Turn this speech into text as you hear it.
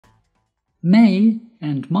May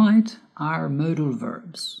and might are modal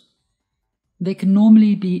verbs. They can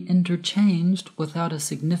normally be interchanged without a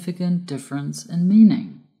significant difference in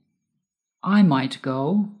meaning. I might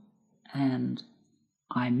go and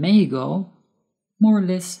I may go more or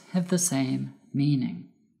less have the same meaning.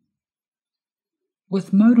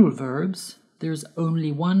 With modal verbs, there's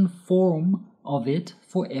only one form of it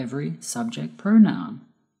for every subject pronoun.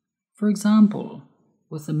 For example,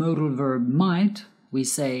 with the modal verb might, we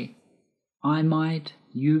say I might,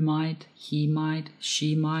 you might, he might,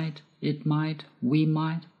 she might, it might, we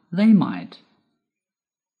might, they might.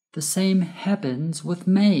 The same happens with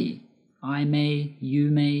may. I may, you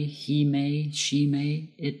may, he may, she may,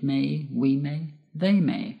 it may, we may, they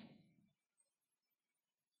may.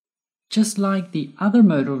 Just like the other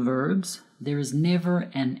modal verbs, there is never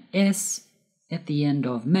an S at the end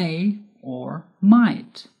of may or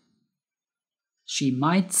might. She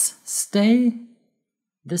might stay.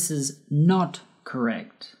 This is not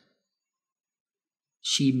correct.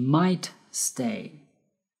 She might stay.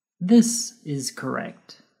 This is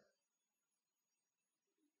correct.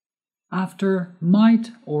 After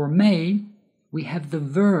might or may, we have the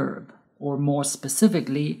verb, or more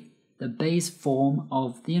specifically, the base form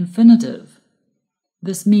of the infinitive.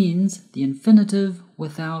 This means the infinitive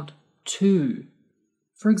without to.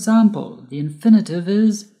 For example, the infinitive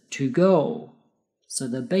is to go, so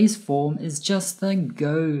the base form is just the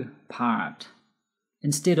go part.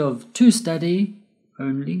 Instead of to study,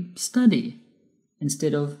 only study.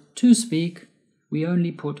 Instead of to speak, we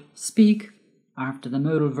only put speak after the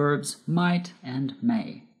modal verbs might and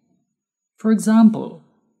may. For example,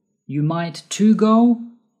 you might to go.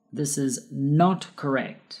 This is not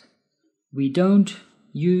correct. We don't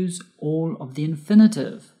use all of the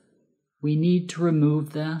infinitive. We need to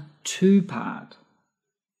remove the to part.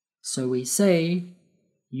 So we say,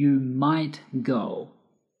 you might go.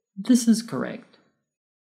 This is correct.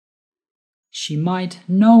 She might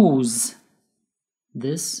knows.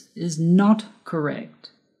 This is not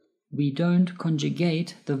correct. We don't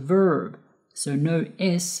conjugate the verb, so no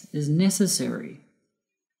S is necessary.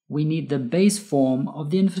 We need the base form of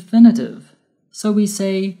the infinitive, so we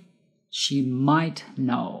say, she might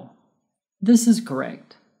know. This is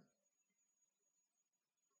correct.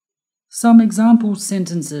 Some example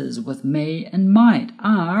sentences with may and might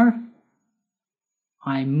are,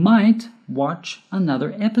 I might watch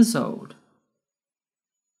another episode.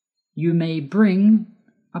 You may bring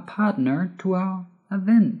a partner to our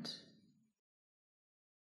event.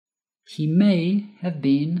 He may have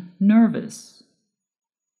been nervous.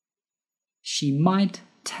 She might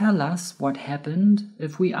tell us what happened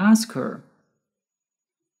if we ask her.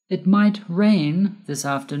 It might rain this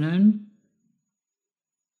afternoon.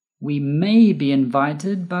 We may be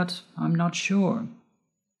invited, but I'm not sure.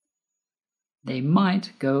 They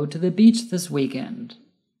might go to the beach this weekend.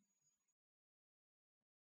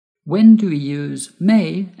 When do we use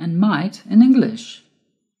may and might in English?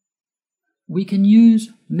 We can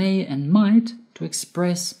use may and might to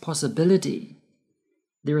express possibility.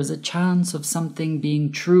 There is a chance of something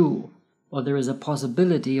being true, or there is a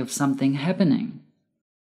possibility of something happening.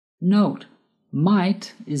 Note,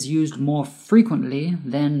 might is used more frequently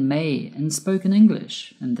than may in spoken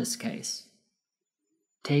English in this case.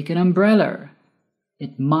 Take an umbrella.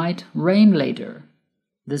 It might rain later.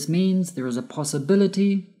 This means there is a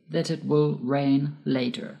possibility that it will rain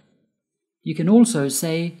later. You can also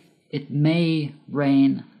say, it may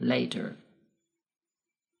rain later.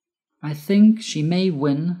 I think she may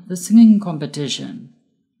win the singing competition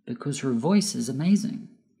because her voice is amazing.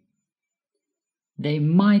 They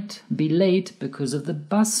might be late because of the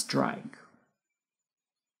bus strike.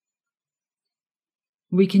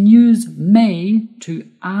 We can use may to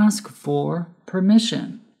ask for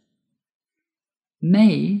permission.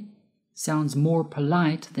 May sounds more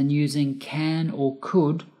polite than using can or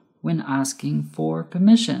could when asking for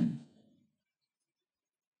permission.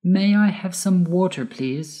 May I have some water,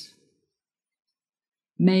 please?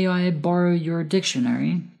 May I borrow your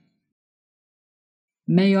dictionary?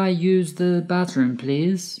 May I use the bathroom,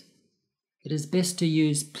 please? It is best to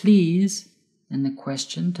use please in the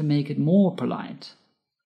question to make it more polite.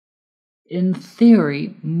 In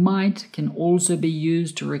theory, might can also be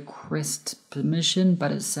used to request permission,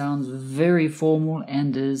 but it sounds very formal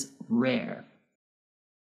and is rare.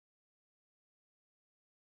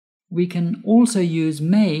 We can also use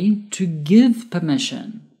may to give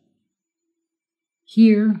permission.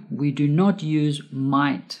 Here, we do not use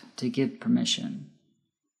might to give permission.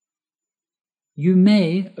 You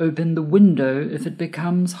may open the window if it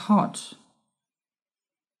becomes hot.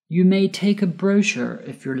 You may take a brochure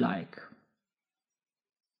if you like.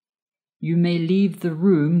 You may leave the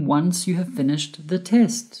room once you have finished the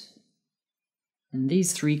test. In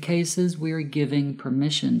these three cases, we are giving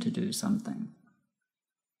permission to do something.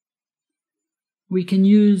 We can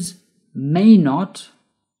use may not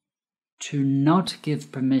to not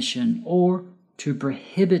give permission or to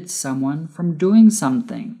prohibit someone from doing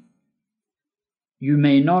something. You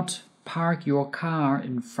may not park your car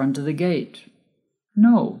in front of the gate.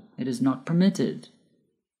 No, it is not permitted.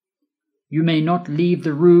 You may not leave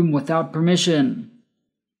the room without permission.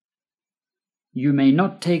 You may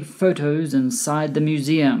not take photos inside the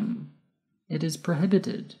museum. It is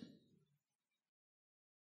prohibited.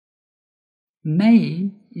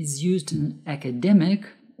 May is used in academic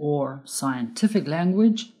or scientific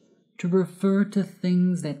language to refer to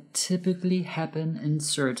things that typically happen in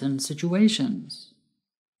certain situations.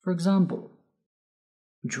 For example,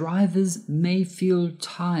 drivers may feel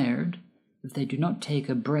tired if they do not take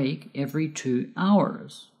a break every 2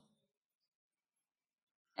 hours.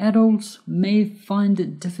 Adults may find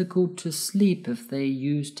it difficult to sleep if they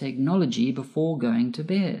use technology before going to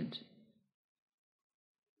bed.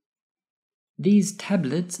 These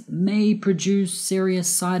tablets may produce serious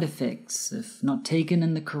side effects if not taken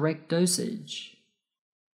in the correct dosage.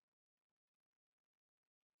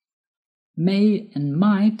 May and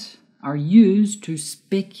might are used to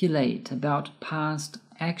speculate about past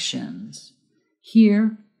actions.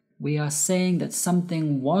 Here, we are saying that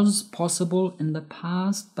something was possible in the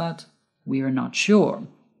past, but we are not sure.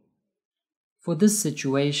 For this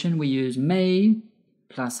situation, we use may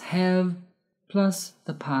plus have plus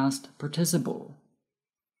the past participle.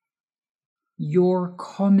 Your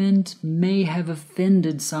comment may have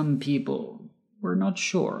offended some people. We're not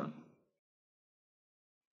sure.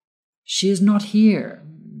 She is not here.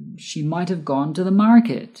 She might have gone to the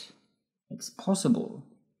market. It's possible,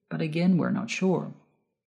 but again, we're not sure.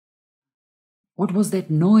 What was that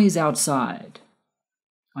noise outside?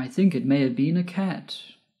 I think it may have been a cat.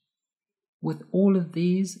 With all of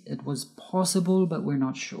these, it was possible, but we're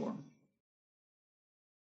not sure.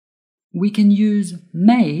 We can use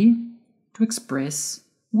may to express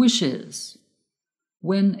wishes.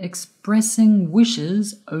 When expressing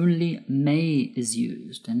wishes, only may is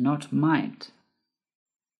used and not might.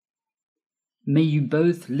 May you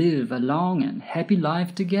both live a long and happy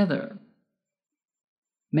life together.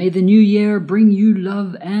 May the new year bring you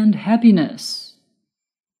love and happiness.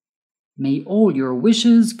 May all your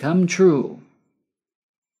wishes come true.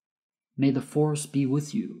 May the force be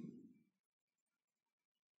with you.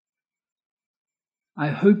 I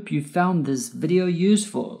hope you found this video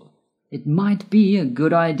useful. It might be a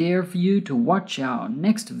good idea for you to watch our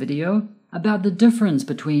next video about the difference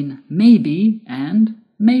between maybe and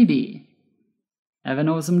maybe. Have an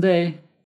awesome day!